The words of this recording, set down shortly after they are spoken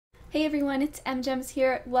Hey everyone, it's EmJems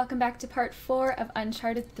here. Welcome back to part 4 of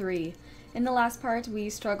Uncharted 3. In the last part, we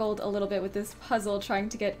struggled a little bit with this puzzle trying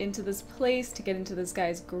to get into this place, to get into this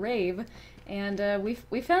guy's grave, and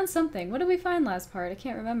we found something. What did we find last part? I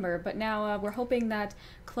can't remember, but now we're hoping that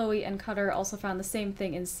Chloe and Cutter also found the same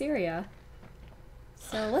thing in Syria.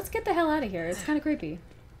 So let's get the hell out of here. It's kind of creepy.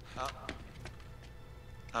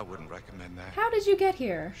 I wouldn't recommend that. How did you get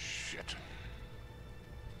here? Shit.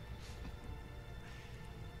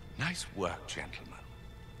 Nice work, gentlemen.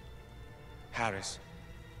 Harris,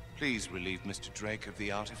 please relieve Mr. Drake of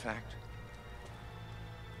the artifact.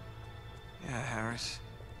 Yeah, Harris.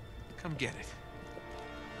 Come get it.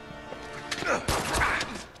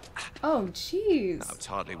 Oh, jeez. Now, it's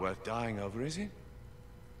hardly worth dying over, is it?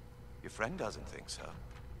 Your friend doesn't think so.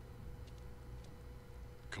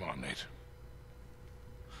 Come on, Nate.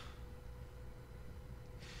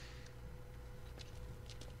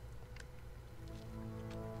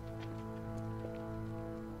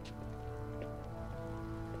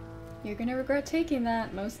 You're gonna regret taking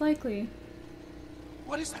that, most likely.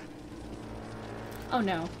 What is that? Oh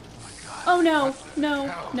no. Oh my God. Oh no, What the no,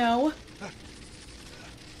 hell? no.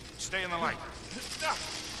 Stay in the light.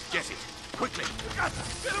 Get it, quickly.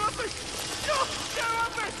 Get him up me! Get him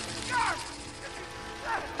up me!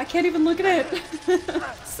 I can't even look at it.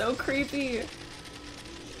 So creepy.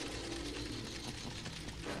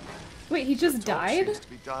 Wait, he just died? Seems to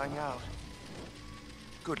be dying out.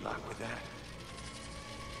 Good luck with that.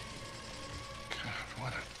 God,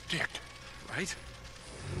 what a dick. Right?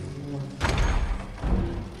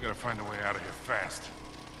 We gotta find a way out of here fast.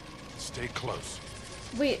 Stay close.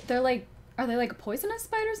 Wait, are they like poisonous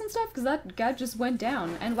spiders and stuff? Because that guy just went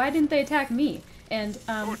down. And why didn't they attack me? And,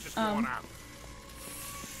 Torch is going out.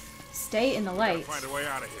 stay in the light. Find a way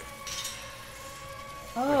out of here.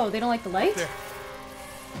 Oh, they don't like the light? There.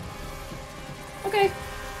 Okay.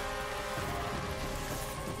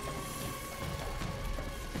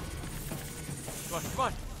 Come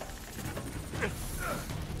on.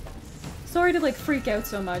 Sorry to like freak out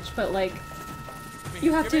so much, but like,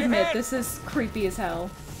 you have to admit this is creepy as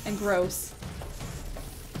hell and gross.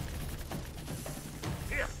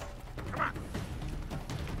 Here! Come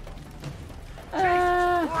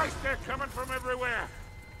on! Christ, they're coming from everywhere!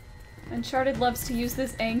 Uncharted loves to use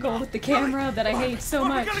this angle with the camera that I hate so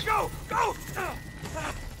much. We gotta go! Go!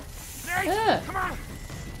 Nate! Ugh. Come on!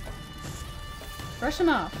 Brush him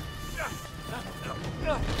off.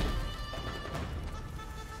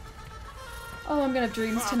 Oh, I'm gonna have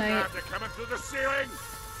dreams tonight. They're coming through the ceiling!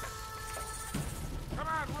 Come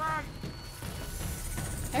on, run!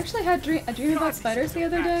 I actually had a dream about spiders the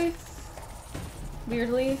other day.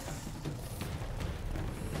 Weirdly.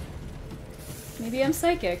 Maybe I'm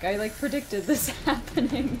psychic. I like predicted this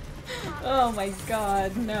happening. Oh my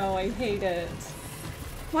god, no, I hate it.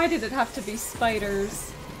 Why did it have to be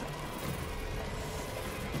spiders?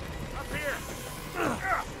 Up here!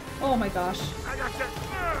 Oh my gosh. I got you!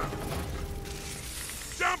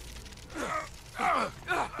 Jump!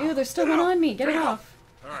 Ew, there's still one on me. Get it off.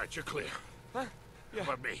 Alright, you're clear. Huh? Yeah.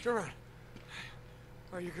 How about me? Turn around.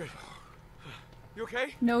 Oh, you're good. You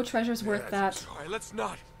okay? No treasure's worth that. All right, let's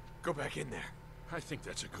not go back in there. I think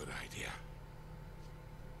that's a good idea.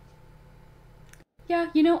 Yeah,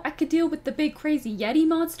 you know, I could deal with the big crazy Yeti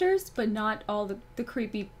monsters, but not all the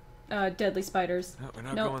creepy, deadly spiders. No, we're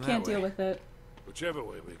not Nope, going that can't deal way. with it. Whichever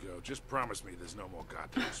way we go, just promise me there's no more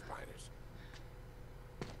goddamn spiders.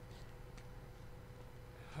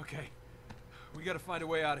 Okay. We gotta find a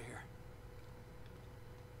way out of here.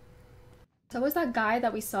 So was that guy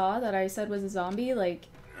that we saw that I said was a zombie, like,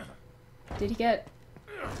 did he get,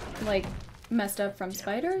 like, messed up from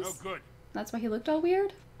spiders? No good. That's why he looked all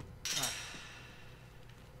weird?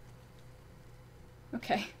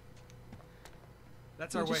 Okay.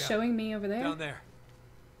 That's You're our way just out. showing me over there? Down there.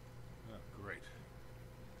 Oh, great.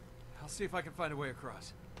 I'll see if I can find a way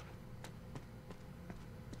across.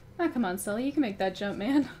 Ah, come on, Sully, you can make that jump,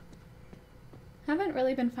 man. Haven't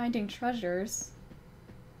really been finding treasures.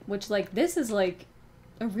 Which, like, this is, like,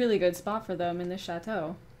 a really good spot for them in this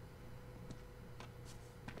chateau.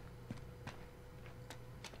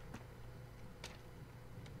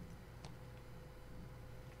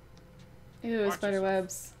 Ew, Watch spider yourself.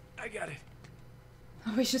 webs. I got it.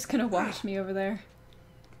 Oh, he's just gonna watch me over there.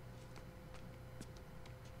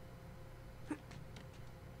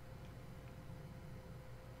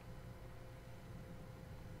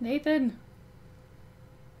 Nathan!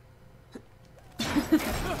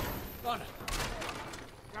 On it.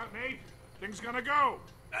 Got Nate? Things gonna go!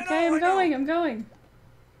 Okay, I'm going, I'm going.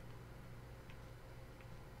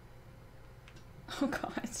 Oh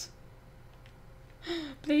god.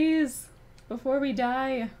 Please, before we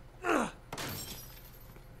die.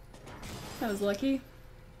 That was lucky.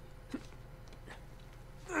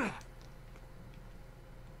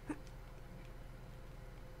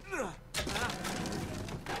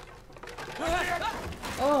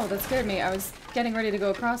 Oh, that scared me. I was getting ready to go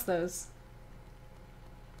across those.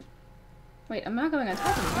 Wait, I'm not going on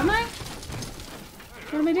top of them, am I?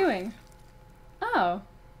 What am I doing? Oh.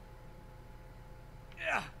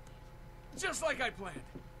 Yeah. Just like I planned.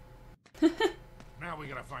 Now we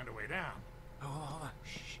gotta find a way down. Oh, hold on.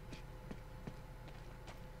 Shh.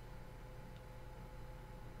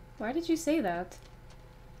 Why did you say that?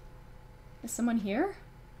 Is someone here?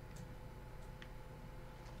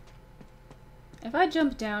 If I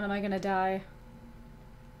jump down, am I gonna die?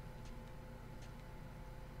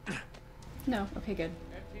 No. Okay, good.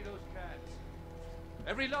 Empty those cans.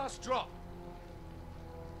 Every last drop.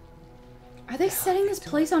 Are they setting this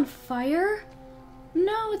place on fire?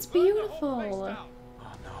 No, it's beautiful.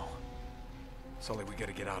 Oh no. Sully, we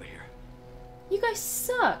gotta get out of here. You guys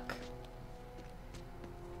suck.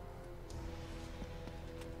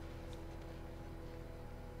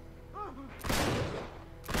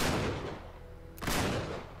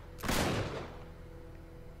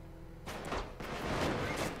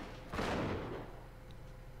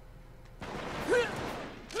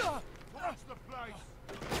 Watch the place.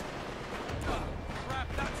 Crap,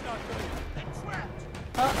 that's not good. Trapped.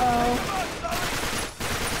 Uh-oh.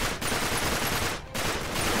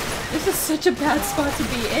 This is such a bad spot to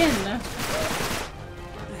be in.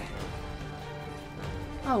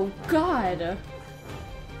 Oh, God.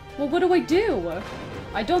 Well, what do I do?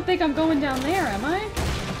 I don't think I'm going down there, am I?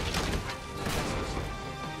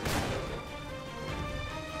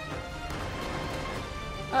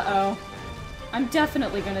 Uh-oh. I'm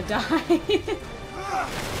definitely gonna die.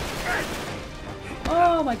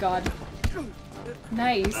 Oh my god.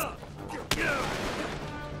 Nice.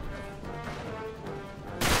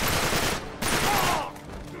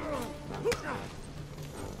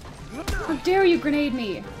 How dare you grenade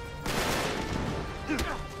me?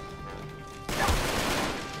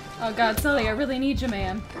 Oh god, Sully, I really need you,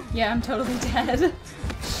 man. Yeah, I'm totally dead.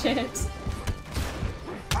 Shit.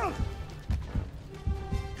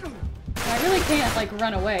 I really can't, like,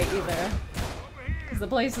 run away, either. Because the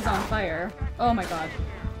place is on fire. Oh my god.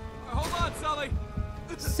 Hold on, Sully.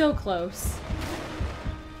 So close.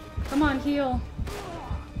 Come on, heal.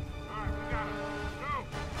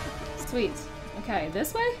 Sweet. Okay,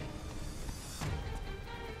 this way?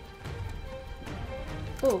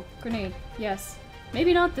 Oh, grenade. Yes.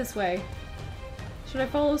 Maybe not this way. Should I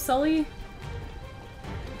follow Sully?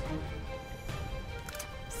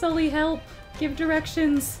 Sully, help! Give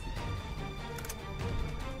directions!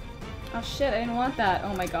 Oh shit, I didn't want that.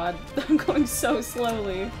 Oh my god. I'm going so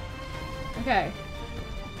slowly. Okay.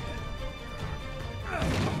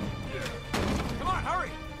 Come on,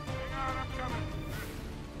 hurry.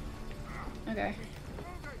 Okay.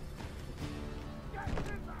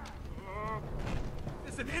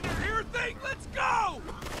 It's an inner ear thing. Let's go.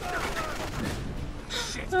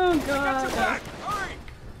 Shit. Oh Got your god. back. Hurry.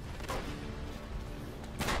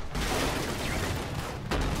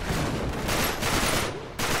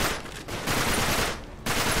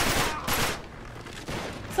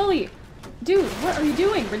 Sully! Dude, what are you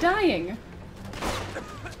doing? We're dying!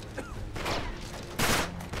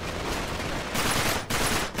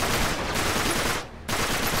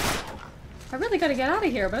 I really gotta get out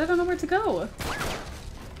of here, but I don't know where to go.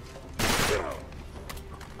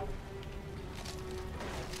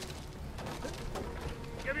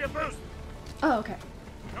 Give me a boost. Oh, okay.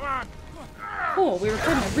 Come on. Cool, we were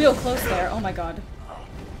coming real close there. Oh my god.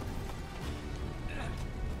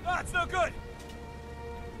 Ah, it's no good.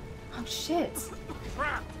 Oh shit.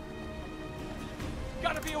 Trapped.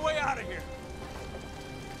 Gotta be a way out of here.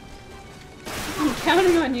 I'm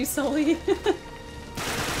counting on you, Sully.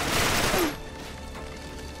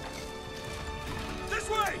 This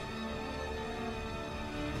way.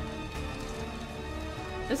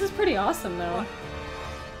 This is pretty awesome, though.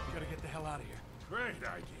 Gotta get the hell out of here. Great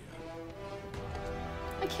idea.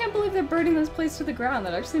 I can't believe they're burning this place to the ground.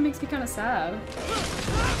 That actually makes me kind of sad. All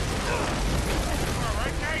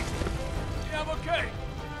right, Nate. Yeah, I'm okay.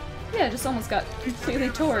 Yeah, I just almost got completely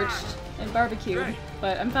torched and barbecued, Right.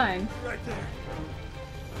 but I'm fine. Right there.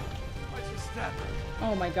 Watch your step.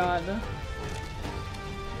 Oh my god.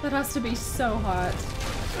 That has to be so hot.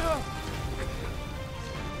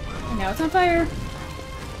 And now it's on fire!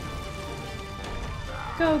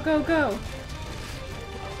 Go, go, go!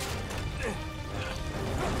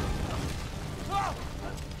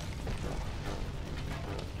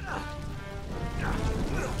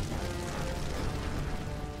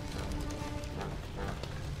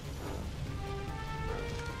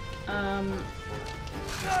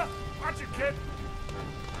 Watch it, kid.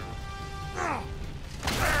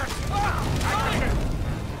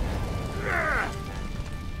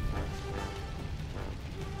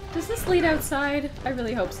 Does this lead outside? I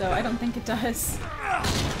really hope so. I don't think it does.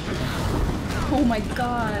 Oh my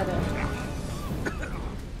god.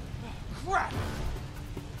 Crap!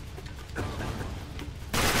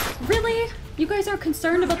 Really? You guys are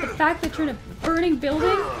concerned about the fact that you're in a burning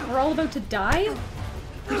building? We're all about to die? You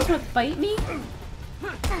just want to fight me?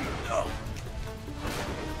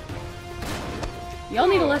 Y'all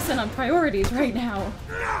need a lesson on priorities right now.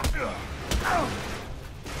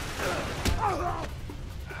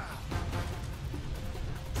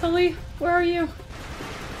 Sully, where are you?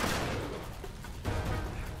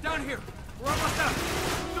 Down here! We're almost out!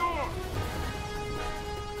 Door.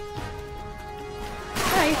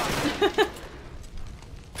 Hi.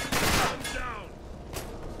 Down.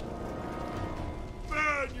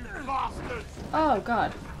 Burn, you bastards! Oh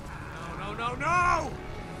god. No, no, no, no!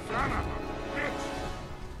 Son of a bitch!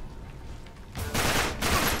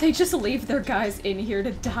 They just leave their guys in here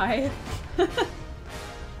to die.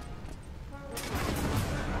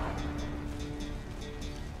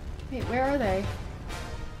 Wait, where are they?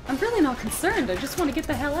 I'm really not concerned. I just want to get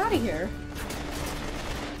the hell out of here.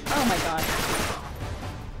 Oh my god.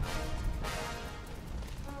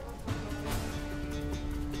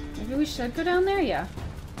 Maybe we should go down there? Yeah.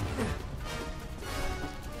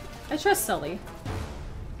 I trust Sully.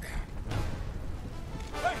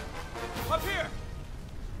 Hey! Up here!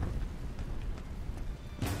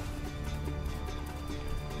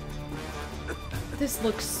 This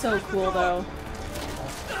looks so cool though.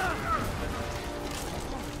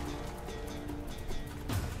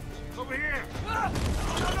 Over here! No,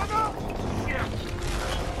 no, no! Shit!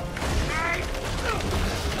 Hey! Oh,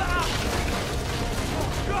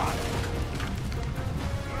 God!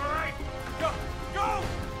 All right! Go! Go!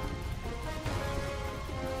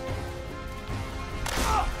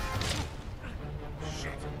 Ah!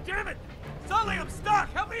 Shit! Damn it! Sully, I'm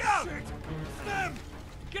stuck! Help me out! Shit! Slim!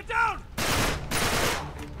 Get down!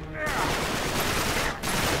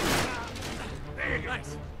 There you go.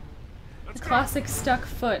 Nice. The classic stuck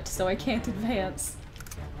foot, so I can't advance.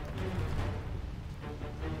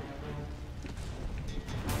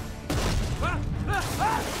 Ah! Ah!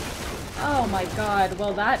 Ah! Oh my god,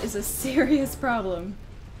 well that is a serious problem.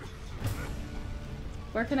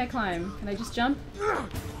 Where can I climb? Can I just jump? Ah!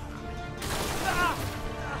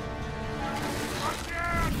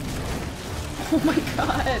 Oh my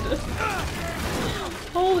god!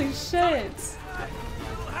 Holy shit!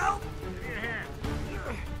 Little help! Give me a hand.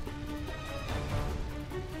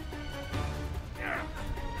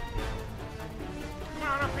 Come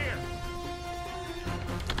on up here.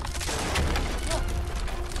 Come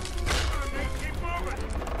on, Nate, keep moving.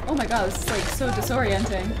 Oh my god, this is like so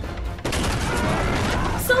disorienting.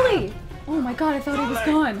 Sully! Oh my god, I thought he was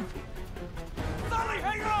gone. Sully,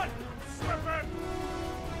 hang on! Slip it.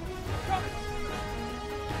 Coming!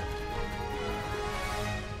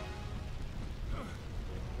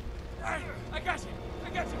 Hey, I got you! I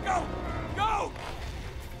got you! Go! Go!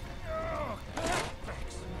 Oh,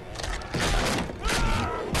 thanks.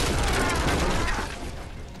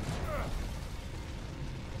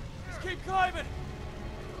 Just keep climbing!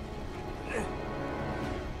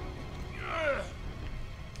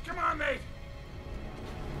 Come on, Nate.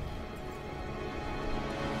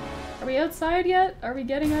 Are we outside yet? Are we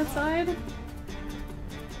getting outside?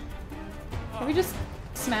 Can we just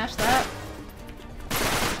smash that?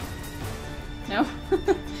 No?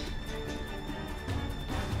 Oh,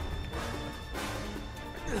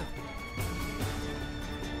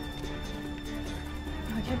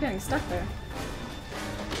 I kept getting stuck there.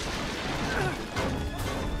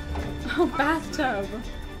 Oh, bathtub!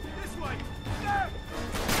 This way!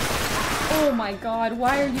 Oh my god,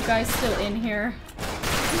 why are you guys still in here?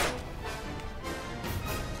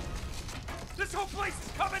 This whole place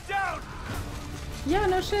is coming down! Yeah,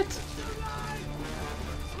 no shit.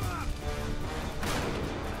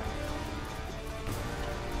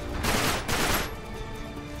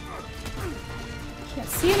 Can't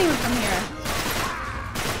see anyone from here.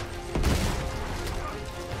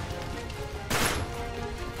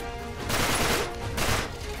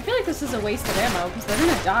 I feel like this is a waste of ammo because they're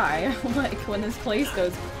gonna die like when this place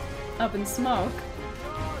goes up in smoke.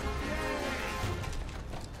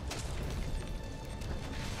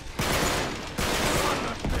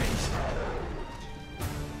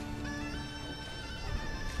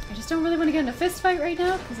 I just don't really want to get in a fist fight right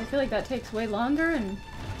now because I feel like that takes way longer. And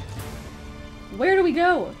where do we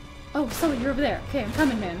go? Oh, Sully, you're over there. Okay, I'm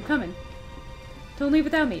coming, man. I'm coming. Don't leave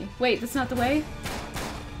without me. Wait, that's not the way?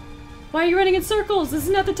 Why are you running in circles? This is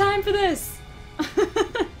not the time for this!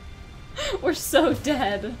 We're so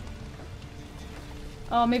dead.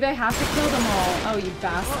 Oh, maybe I have to kill them all. Oh, you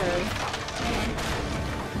bastard.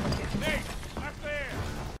 Nate, up there.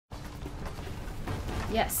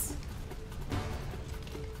 Yes.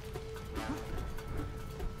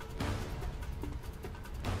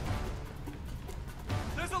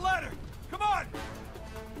 There's a ladder. Come on.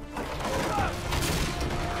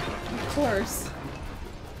 Of course.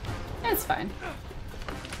 That's fine.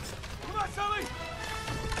 Come on, Sully.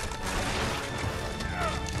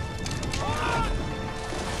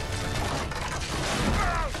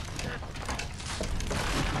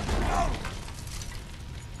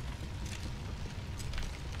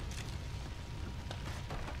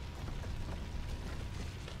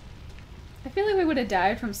 I feel like we would have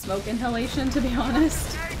died from smoke inhalation, to be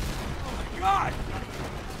honest. Oh my God!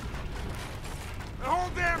 The whole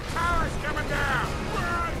damn tower's coming down.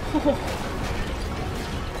 Run! Oh,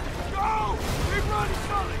 Go! Keep running,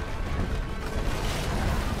 Sully.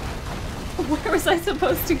 where was I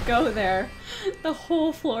supposed to go there? The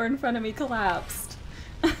whole floor in front of me collapsed.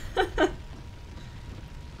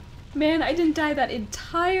 Man, I didn't die that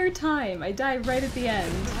entire time. I died right at the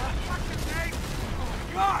end. Oh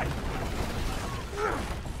my God!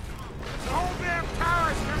 The whole damn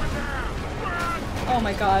tower's coming down. Run! Oh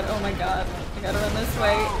my god, oh my god. I gotta run this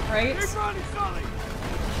way, right? Keep running, Sully.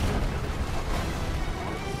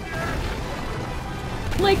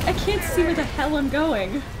 Like, I can't see where the hell I'm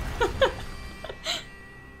going.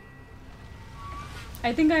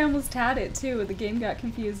 I think I almost had it too, the game got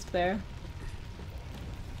confused there.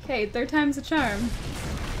 Okay, third time's a charm.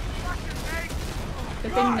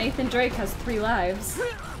 Good thing Nathan Drake has 3 lives. The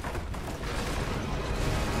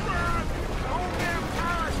whole damn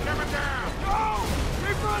tower's coming down. Go!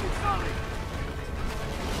 Keep running, Sully.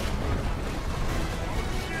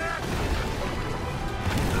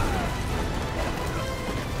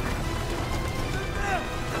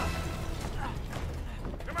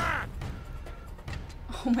 Come on!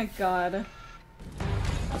 Oh my god.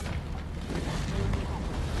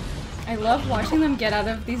 I love watching them get out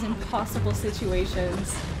of these impossible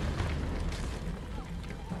situations.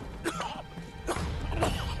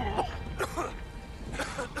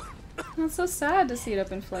 It's so sad to see it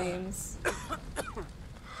up in flames. Oh,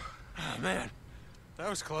 man. That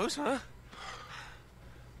was close, huh?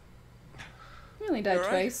 You only died You all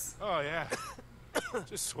right? twice. Oh, yeah.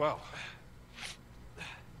 Just swell.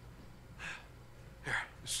 Here,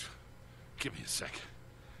 just give me a sec.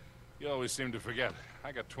 You always seem to forget.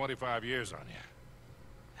 I got 25 years on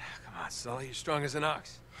you. Come on, Sully. You're strong as an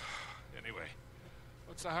ox. Anyway,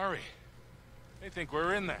 what's the hurry? They think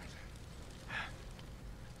we're in that.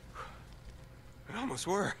 We almost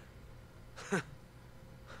were.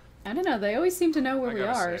 I don't know, they always seem to know where I we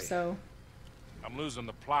gotta are, say, so... I'm losing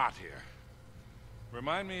the plot here.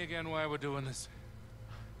 Remind me again why we're doing this?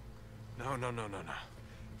 No.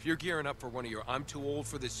 If you're gearing up for one of your I'm too old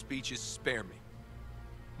for this speeches, spare me.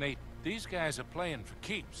 Nate, these guys are playing for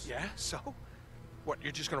keeps. Yeah? So? What,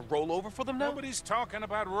 you're just gonna roll over for them now? Nobody's talking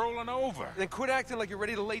about rolling over. Then quit acting like you're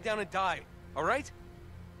ready to lay down and die, all right?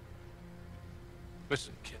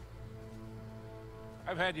 Listen, kid.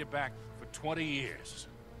 I've had you back for 20 years.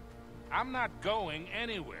 I'm not going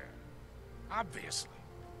anywhere. Obviously.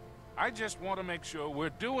 I just want to make sure we're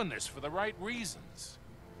doing this for the right reasons.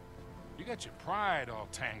 You got your pride all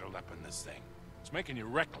tangled up in this thing. It's making you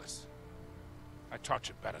reckless. I taught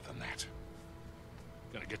you better than that.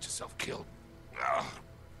 Gonna get yourself killed. Oh,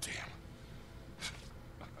 damn.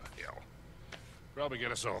 Hell. Probably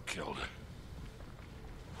get us all killed.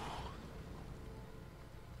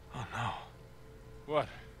 Oh, no. What?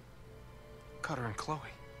 Cutter and Chloe.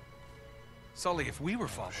 Sully, if we were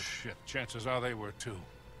followed, Shit, chances are they were too.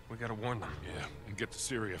 we gotta warn them. Yeah, and get to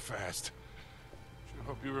Syria fast. Sure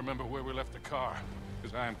hope you remember where we left the car,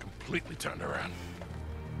 because I am completely turned around.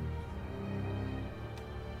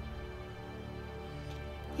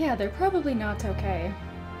 Yeah, they're probably not okay.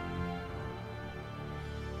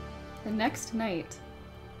 The next night.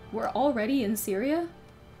 We're already in Syria?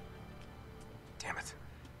 Damn it.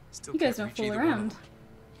 Still You guys can't don't reach fool either one of around. them.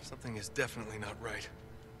 Something is definitely not right.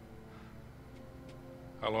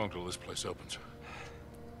 How long till this place opens?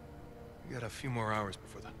 We got a few more hours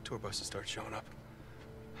before the tour buses start showing up.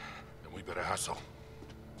 Then we better hustle.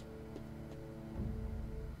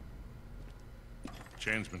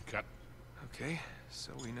 Chain's been cut. Okay,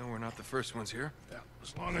 so we know we're not the first ones here. Yeah,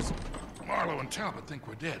 as long as Marlowe and Talbot think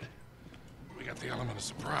we're dead. We got the element of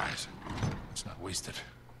surprise. Let's not waste it.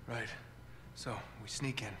 Right. So, we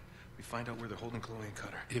sneak in. We find out where they're holding Chloe and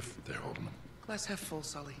Cutter. If they're holding them. Glass half full,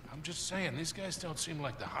 Sully. I'm just saying, these guys don't seem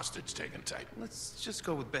like the hostage-taking type. Let's just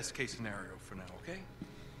go with best case scenario for now, okay?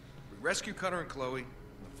 We rescue Cutter and Chloe, and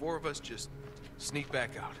the four of us just Sneak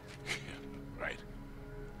back out. Yeah, right.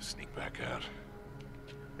 Sneak back out.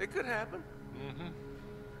 It could happen. Mm-hmm.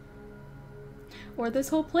 Or this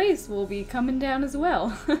whole place will be coming down as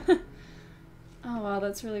well. Oh wow,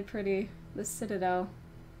 that's really pretty. The Citadel.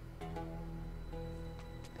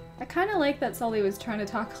 I kind of like that Sully was trying to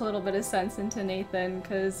talk a little bit of sense into Nathan,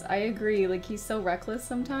 because I agree, like, he's so reckless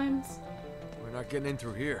sometimes. We're not getting in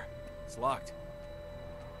through here. It's locked.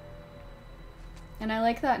 And I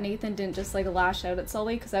like that Nathan didn't just, like, lash out at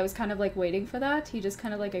Sully, because I was kind of, like, waiting for that. He just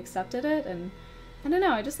kind of, like, accepted it, and I don't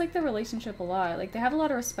know, I just like their relationship a lot. Like, they have a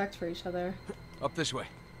lot of respect for each other. Up this way.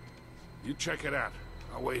 You check it out.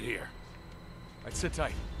 I'll wait here. Right, sit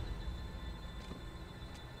tight.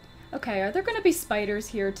 Okay, are there gonna be spiders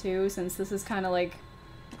here too, since this is kind of like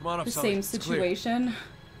Come on up, the Sully. same It's clear. situation?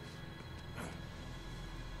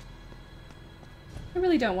 I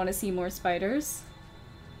really don't want to see more spiders.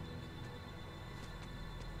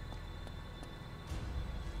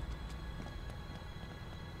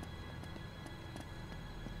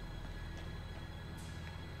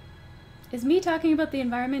 Is me talking about the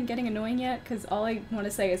environment getting annoying yet? Because all I want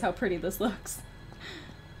to say is how pretty this looks.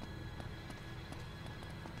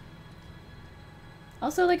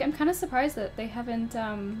 Also, like, I'm kind of surprised that they haven't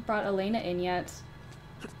brought Elena in yet.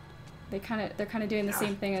 They're kind of doing the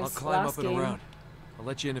same thing as I'll climb last up and game. around. I'll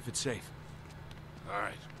let you in if it's safe. All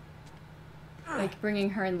right. Like, bringing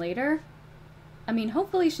her in later? I mean,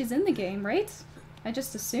 hopefully she's in the game, right? I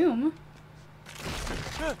just assume.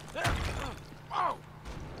 Whoa!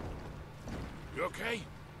 You okay?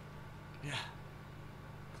 Yeah.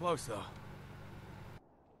 Close, though.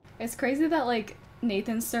 It's crazy that, like,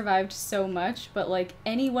 Nathan survived so much, but, like,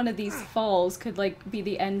 any one of these falls could, like, be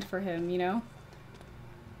the end for him, you know?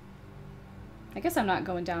 I guess I'm not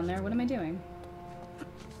going down there. What am I doing?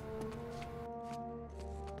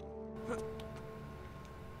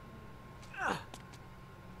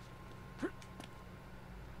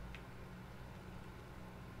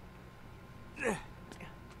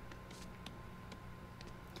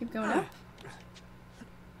 Keep going up.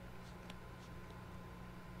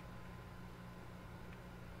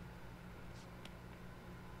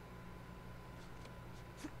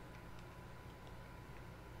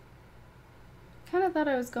 Kind of thought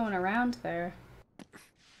I was going around there.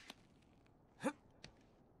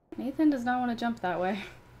 Nathan does not want to jump that way.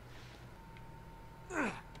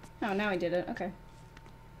 Oh, now he did it. Okay.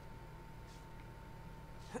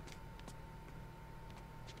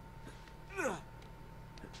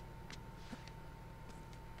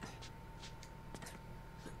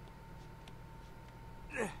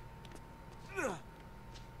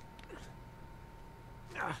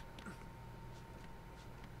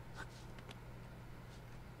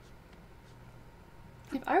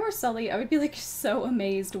 If I were Sully, I would be like so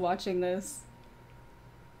amazed watching this.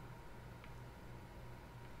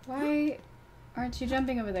 Why aren't you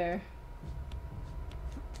jumping over there?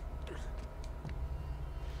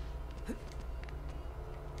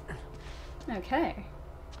 Okay.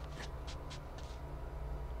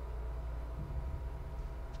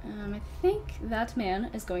 I think that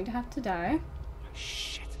man is going to have to die.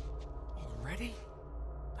 Shit. Already?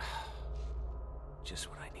 Just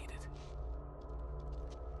what I needed.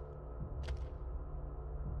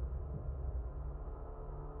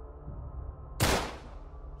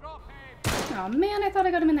 Oh man, I thought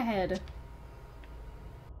I got him in the head.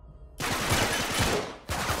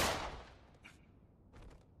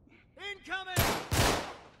 Incoming!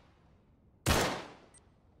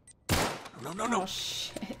 No. Oh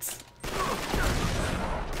shit.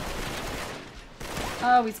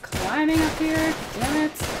 Oh, he's climbing up here. Damn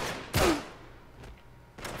it.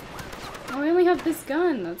 Oh, I only have this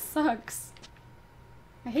gun. That sucks.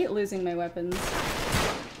 I hate losing my weapons.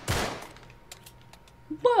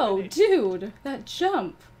 Whoa, dude! That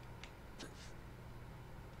jump!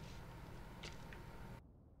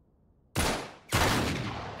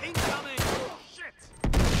 Incoming! Shit!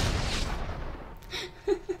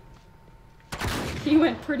 He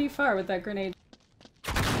went pretty far with that grenade.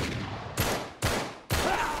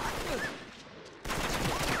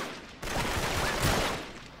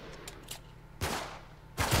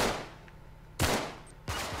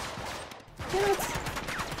 Damn it!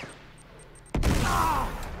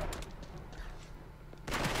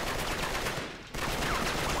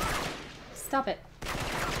 Stop it.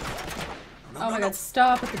 Oh my god,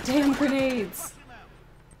 stop with the damn grenades!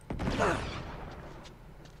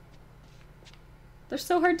 They're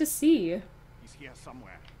so hard to see. He's here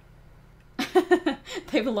somewhere.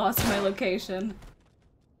 They've lost my location.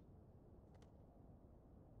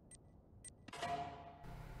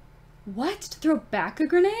 What? To throw back a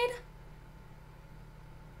grenade?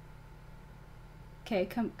 Okay,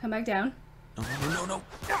 come back down. No, no, no, no,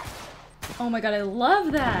 no. Oh my god, I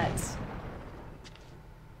love that!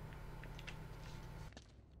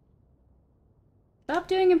 Stop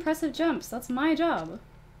doing impressive jumps. That's my job.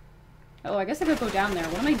 Oh, I guess I could go down there.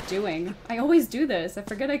 What am I doing? I always do this. I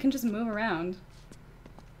forget I can just move around.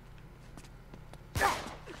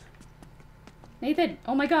 Nathan!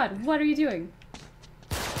 Oh my god, what are you doing?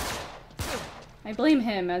 I blame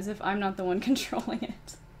him as if I'm not the one controlling it.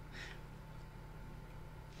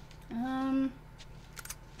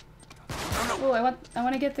 Oh, I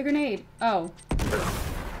want to get the grenade. Oh.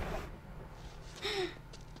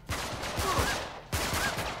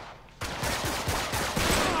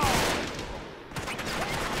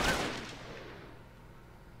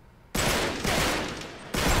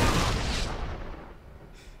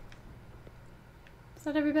 Is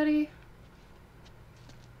that everybody?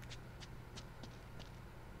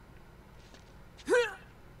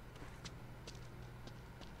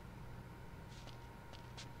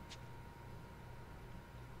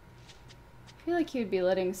 I feel like he would be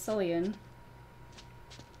letting Sully in.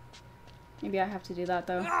 Maybe I have to do that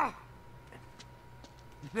though. Ah!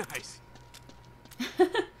 Nice.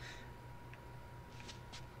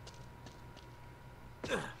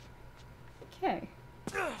 Okay.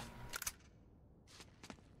 I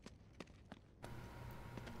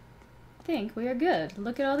think we are good.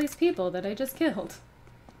 Look at all these people that I just killed.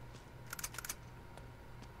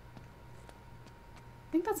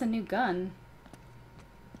 I think that's a new gun.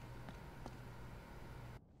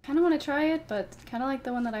 Kind of want to try it, but kind of like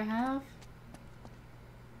the one that I have.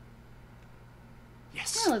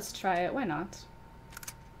 Yes. Yeah, let's try it. Why not?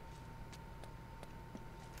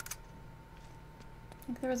 I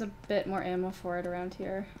think there was a bit more ammo for it around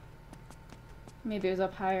here. Maybe it was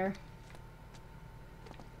up higher.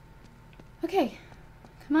 Okay.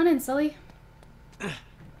 Come on in, Sully.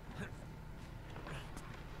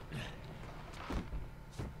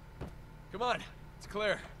 Come on, it's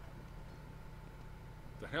clear.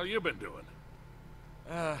 The hell you been doing?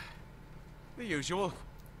 The usual.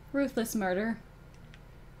 Ruthless murder.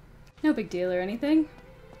 No big deal or anything.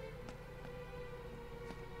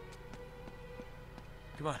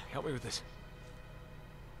 Come on, help me with this.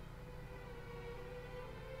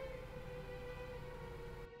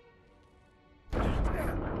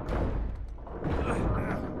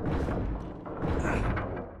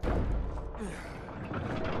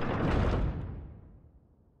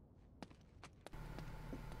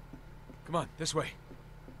 Come on, this way.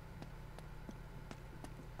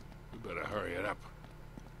 We better hurry it up.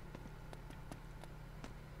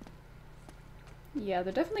 Yeah,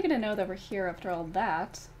 they're definitely gonna know that we're here after all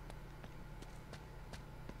that.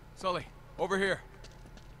 Sully, over here.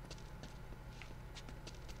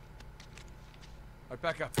 Right,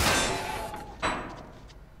 back up.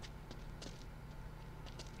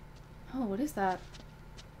 Oh, what is that?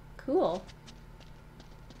 Cool.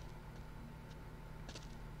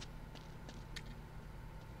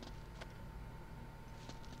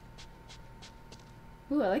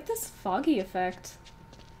 Ooh, I like this foggy effect.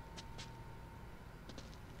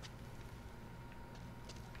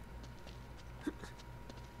 Is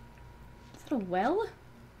that a well?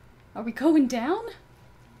 Are we going down?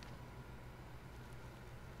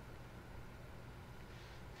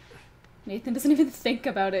 Nathan doesn't even think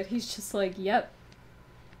about it. He's just like, yep.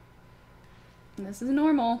 This is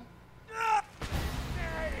normal.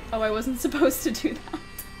 Oh, I wasn't supposed to do that.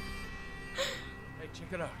 Hey,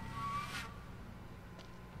 check it out.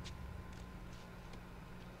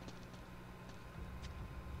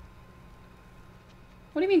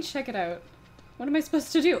 What do you mean, check it out? What am I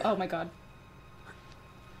supposed to do? Oh my god.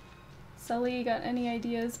 Sully, got any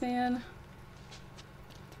ideas, man?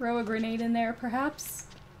 Throw a grenade in there, perhaps?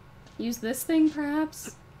 Use this thing,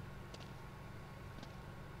 perhaps?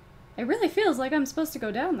 It really feels like I'm supposed to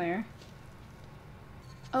go down there.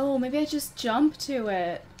 Oh, maybe I just jump to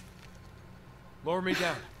it. Lower me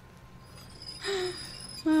down.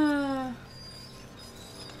 Ah.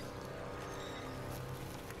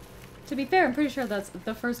 To be fair, I'm pretty sure that's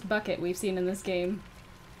the first bucket we've seen in this game.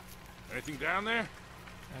 Anything down there?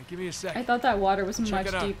 Give me a sec. I thought that water was Check much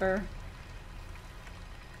it out. deeper.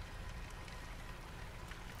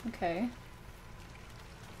 Okay.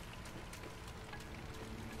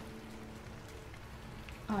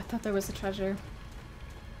 Oh, I thought there was a treasure.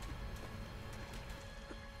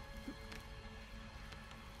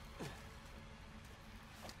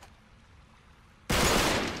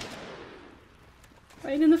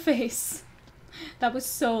 Right in the face. That was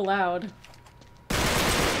so loud.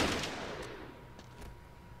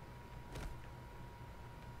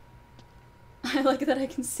 I like that I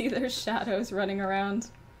can see their shadows running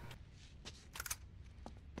around.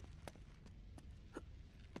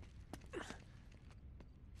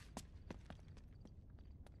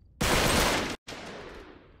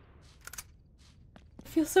 I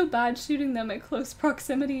feel so bad shooting them at close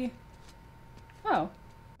proximity. Oh.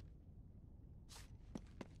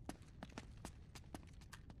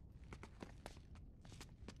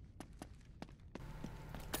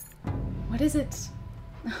 What is it?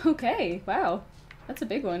 Okay, wow. That's a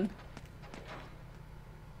big one.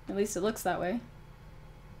 At least it looks that way.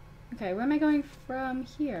 Okay, where am I going from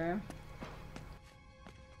here?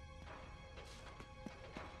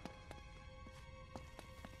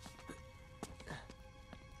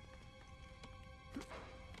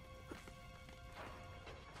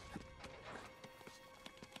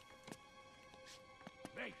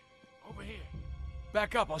 Nate, over here.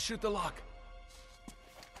 Back up, I'll shoot the lock.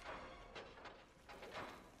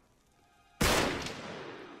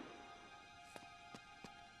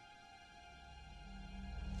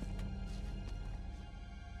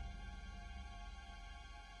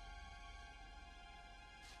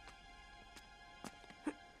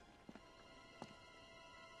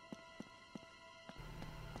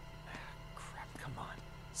 Come on.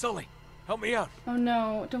 Sully, help me out. Oh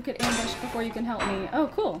no, don't get ambushed before you can help me. Oh,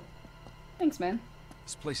 cool. Thanks, man.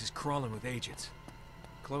 This place is crawling with agents.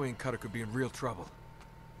 Chloe and Cutter could be in real trouble.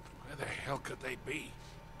 Where the hell could they be?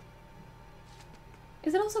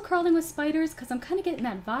 Is it also crawling with spiders? Because I'm kind of getting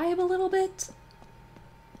that vibe a little bit.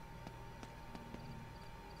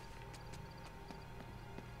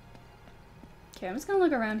 Okay, I'm just gonna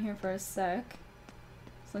look around here for a sec.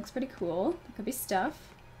 This looks pretty cool. There could be stuff.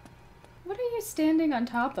 What are you standing on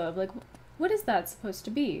top of? Like, what is that supposed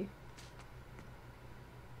to be?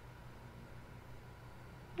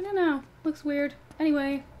 I don't know. Looks weird.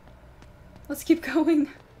 Anyway, let's keep going.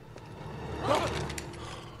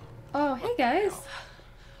 Oh, hey guys.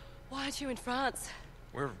 Why aren't you in France?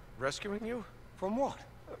 We're rescuing you? From what?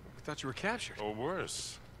 We thought you were captured. Or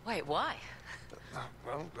worse. Wait, why?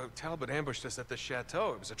 Well, Talbot ambushed us at the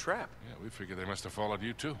chateau. It was a trap. Yeah, we figured they must have followed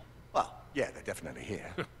you too. Well, yeah, they're definitely here.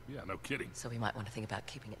 Yeah, no kidding. So we might want to think about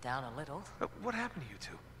keeping it down a little. What happened to you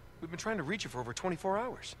two? We've been trying to reach you for over 24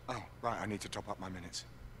 hours. Oh, right, I need to top up my minutes.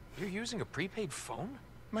 You're using a prepaid phone?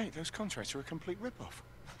 Mate, those contracts are a complete rip-off.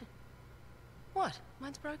 What?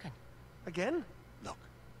 Mine's broken. Again? Look,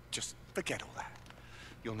 just forget all that.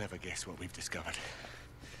 You'll never guess what we've discovered.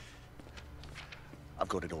 I've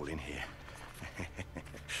got it all in here.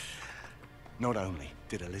 Not only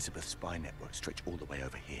did Elizabeth's spy network stretch all the way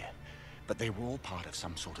over here, but they were all part of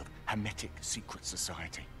some sort of hermetic secret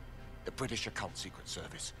society. The British Occult Secret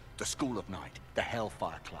Service, the School of Night, the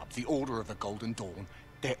Hellfire Club, the Order of the Golden Dawn,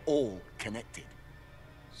 they're all connected.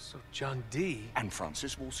 So John Dee... And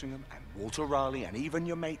Francis Walsingham, and Walter Raleigh, and even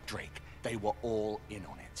your mate Drake, they were all in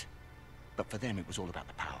on it. But for them, it was all about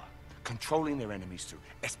the power. Controlling their enemies through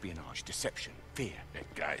espionage, deception, fear. Hey,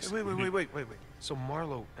 guys. Wait. So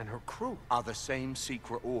Marlowe and her crew... Are the same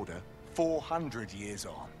secret order 400 years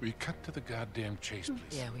on. We cut to the goddamn chase,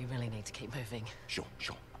 please. Yeah, we really need to keep moving. Sure.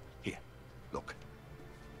 Here, look.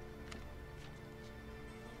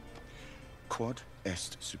 Quod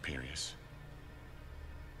est superius.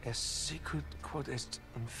 Est sicut quod est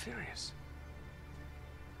inferius.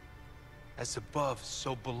 As above,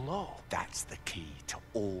 so below. That's the key to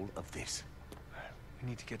all of this. We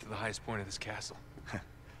need to get to the highest point of this castle.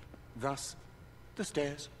 Thus, the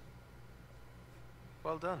stairs.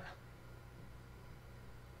 Well done.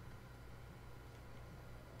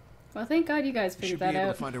 Well, thank God you guys We figured should be that able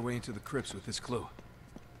out. to find our way into the crypts with this clue.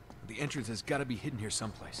 The entrance has got to be hidden here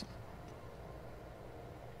someplace.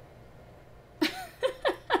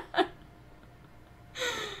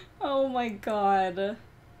 Oh my God.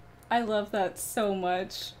 I love that so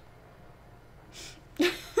much.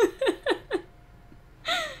 I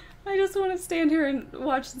just want to stand here and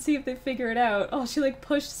watch and see if they figure it out. Oh, she like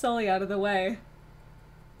pushed Sully out of the way.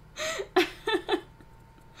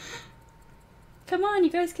 Come on, you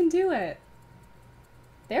guys can do it.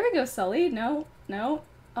 There we go, Sully. No.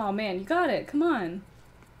 Oh man, you got it. Come on.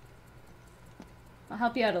 I'll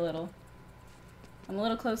help you out a little. I'm a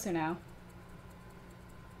little closer now.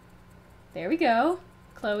 There we go.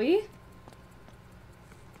 Chloe.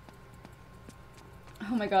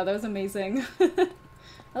 Oh my God, that was amazing.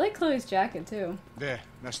 I like Chloe's jacket too. There,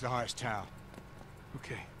 that's the highest tower.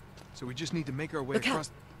 Okay, so we just need to make our way Look out.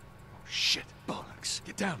 across... Oh, shit. Bollocks.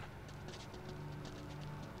 Get down.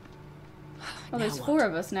 Well, there's Now four what?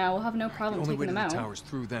 of us now. We'll have no The problem only way taking to them the out. tower is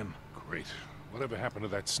through them. Great. Whatever happened to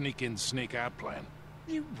that sneak-in, sneak-out plan?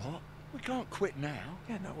 You what? We can't quit now.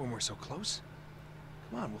 Yeah, not when we're so close.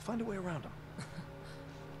 Come on, we'll find a way around them.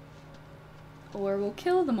 Or we'll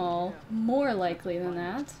kill them all. More likely than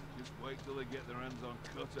that. Just wait till they get their hands on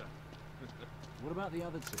Cutter. What about the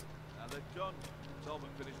other two? Now they're done. Talbot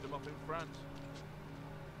finished them off in France.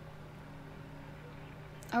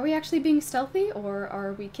 Are we actually being stealthy, or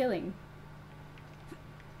are we killing?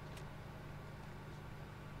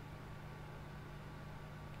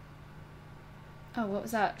 Oh, what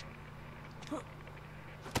was that?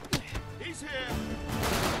 He's here!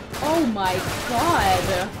 Oh my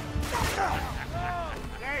god!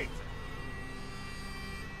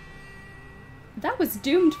 That was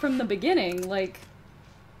doomed from the beginning, like...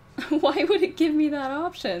 Why would it give me that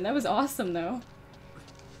option? That was awesome, though.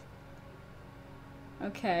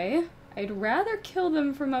 Okay. I'd rather kill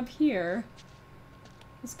them from up here.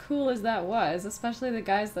 As cool as that was, especially the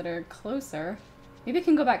guys that are closer. Maybe I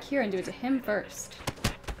can go back here and do it to him first.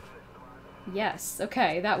 Yes,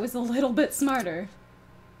 okay, that was a little bit smarter.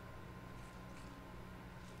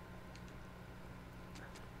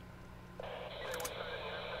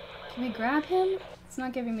 Can we grab him? It's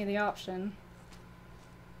not giving me the option.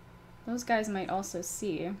 Those guys might also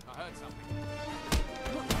see. I heard something.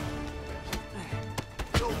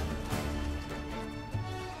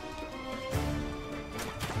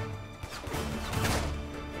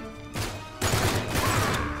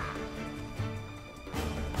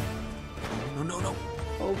 No.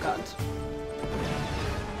 Oh god.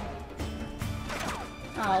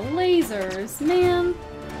 Aw, lasers, man.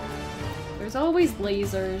 There's always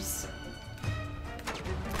lasers.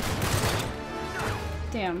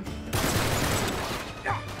 Damn.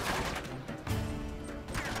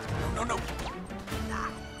 No.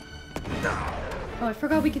 Oh, I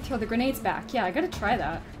forgot we could throw the grenades back. Yeah, I gotta try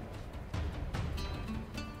that.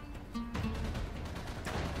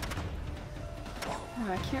 Oh,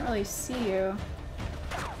 I can't really see you.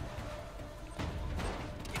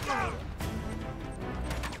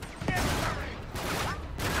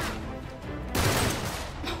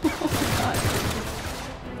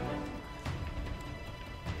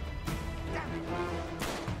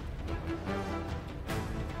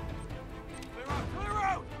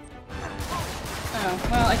 Oh,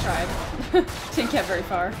 well, I tried. Didn't get very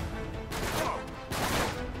far.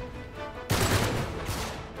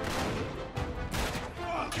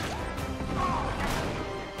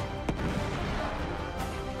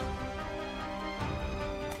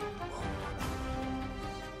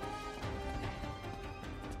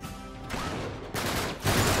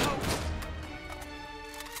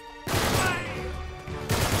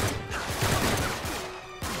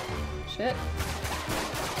 Shit.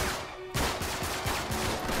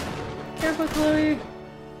 Careful, Chloe.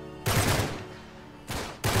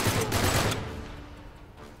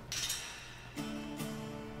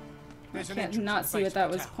 I can't not see what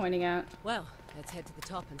that was pointing at. Well, let's head to the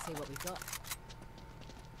top and see what we've got.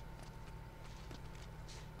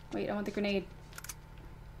 Wait, I want the grenade.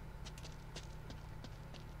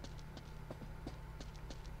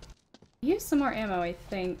 Use some more ammo, I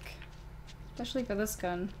think. Especially for this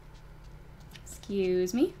gun.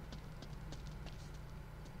 Excuse me.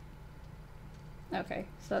 Okay,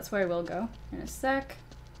 so that's where I will go in a sec.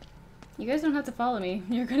 You guys don't have to follow me.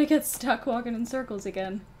 You're gonna get stuck walking in circles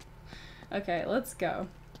again. Okay, let's go.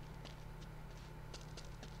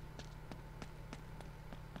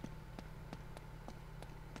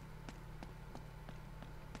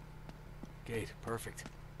 Gate, perfect.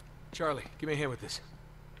 Charlie, give me a hand with this.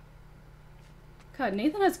 God,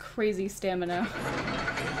 Nathan has crazy stamina.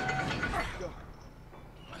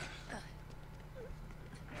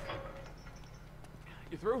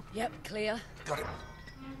 You through? Yep, clear. Got it.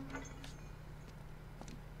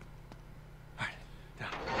 Alright, down.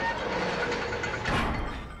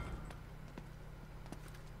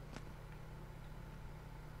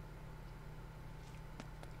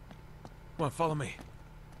 Come on, follow me.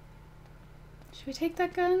 Should we take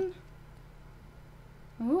that gun?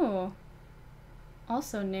 Ooh.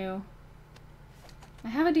 Also new. I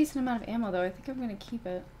have a decent amount of ammo though. I think I'm gonna keep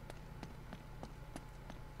it.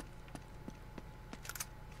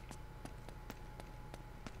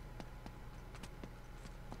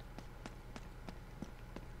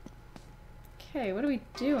 Okay, what are we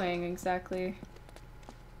doing exactly?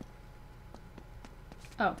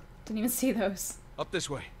 Oh, didn't even see those. Up this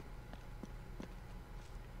way.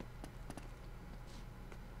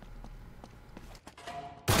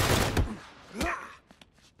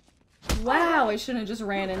 Wow, I shouldn't have just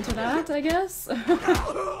ran into that, I guess.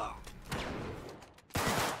 Oh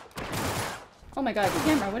my god,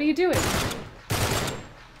 camera, what are you doing?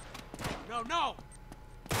 No, no!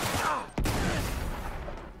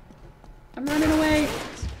 I'm running away!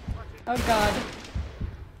 Oh god.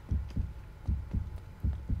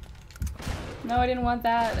 No, I didn't want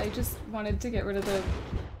that. I just wanted to get rid of the...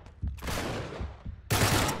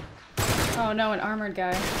 Oh no, an armored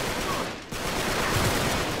guy.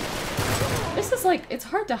 This is like, it's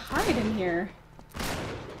hard to hide in here.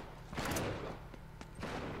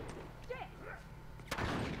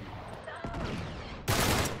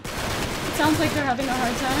 It sounds like they're having a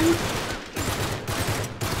hard time.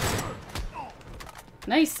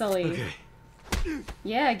 Nice, Sully. Okay.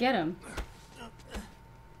 Yeah, get him.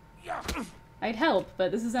 I'd help,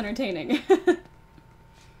 but this is entertaining.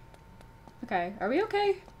 Okay, are we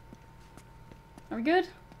okay? Are we good?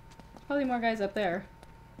 There's probably more guys up there.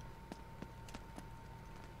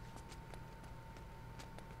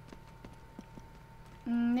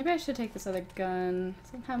 Maybe I should take this other gun.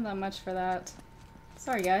 I don't have that much for that.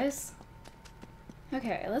 Sorry, guys.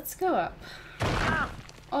 Okay, let's go up.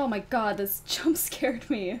 Oh my god, this jump scared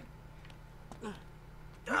me.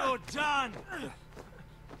 You're done!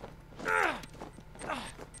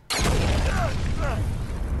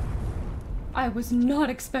 I was not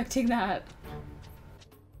expecting that.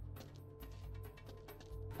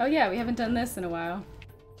 Oh yeah, we haven't done this in a while.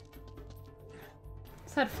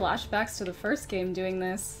 Just had flashbacks to the first game doing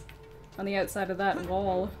this on the outside of that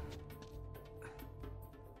wall.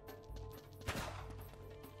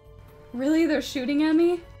 Really? They're shooting at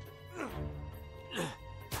me?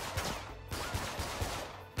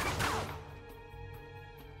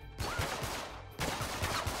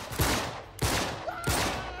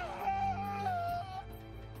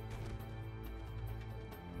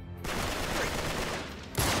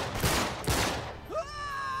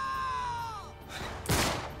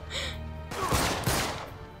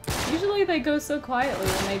 Usually they go so quietly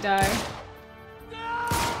when they die.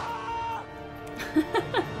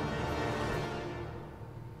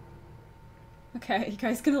 Okay, you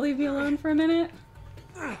guys gonna leave me alone for a minute?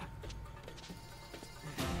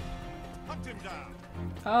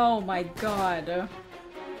 Oh my god.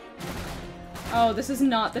 Oh, this is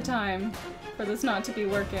not the time for this not to be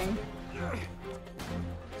working.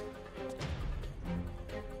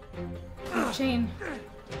 Oh, Jane.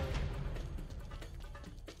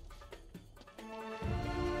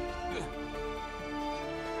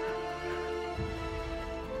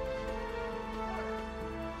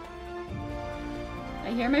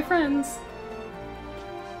 I hear my friends.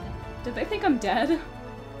 Did they think I'm dead?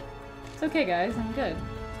 It's okay, guys. I'm good.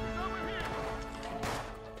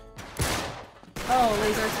 Oh,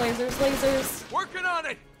 lasers, lasers, lasers! Working on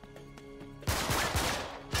it!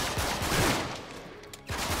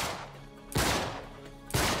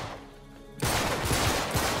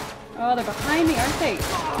 Oh, they're behind me, aren't they?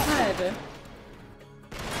 God.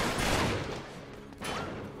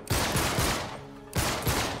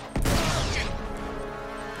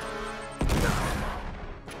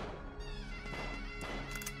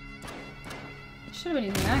 Should have been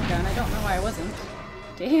using that gun. I don't know why I wasn't.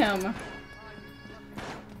 Damn.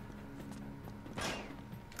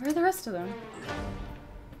 Where are the rest of them?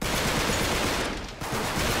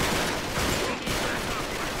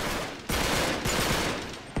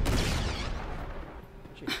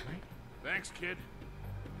 Thanks, kid.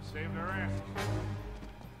 Saved our ass.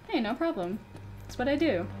 Hey, no problem. That's what I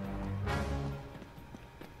do.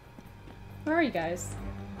 Where are you guys?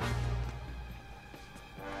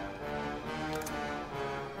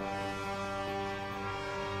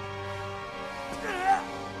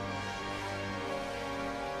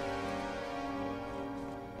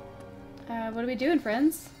 What are we doing,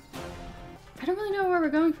 friends? I don't really know where we're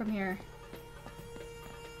going from here.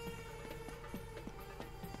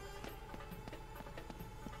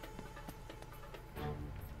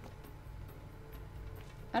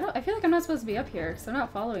 I feel like I'm not supposed to be up here, because they're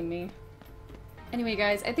not following me. Anyway,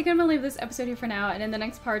 guys, I think I'm gonna leave this episode here for now, and in the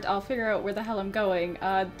next part, I'll figure out where the hell I'm going.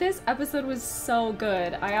 This episode was so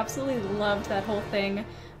good. I absolutely loved that whole thing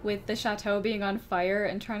with the chateau being on fire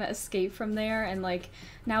and trying to escape from there, and like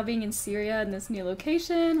now being in Syria in this new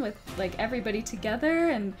location with like everybody together,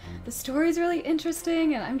 and the story's really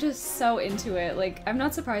interesting, and I'm just so into it. Like, I'm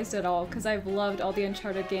not surprised at all, because I've loved all the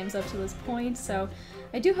Uncharted games up to this point, so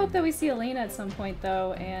I do hope that we see Elena at some point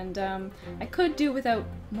though, and I could do without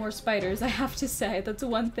more spiders, I have to say. That's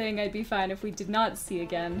one thing I'd be fine if we did not see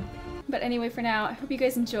again. But anyway, for now, I hope you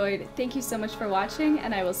guys enjoyed. Thank you so much for watching,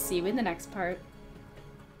 and I will see you in the next part.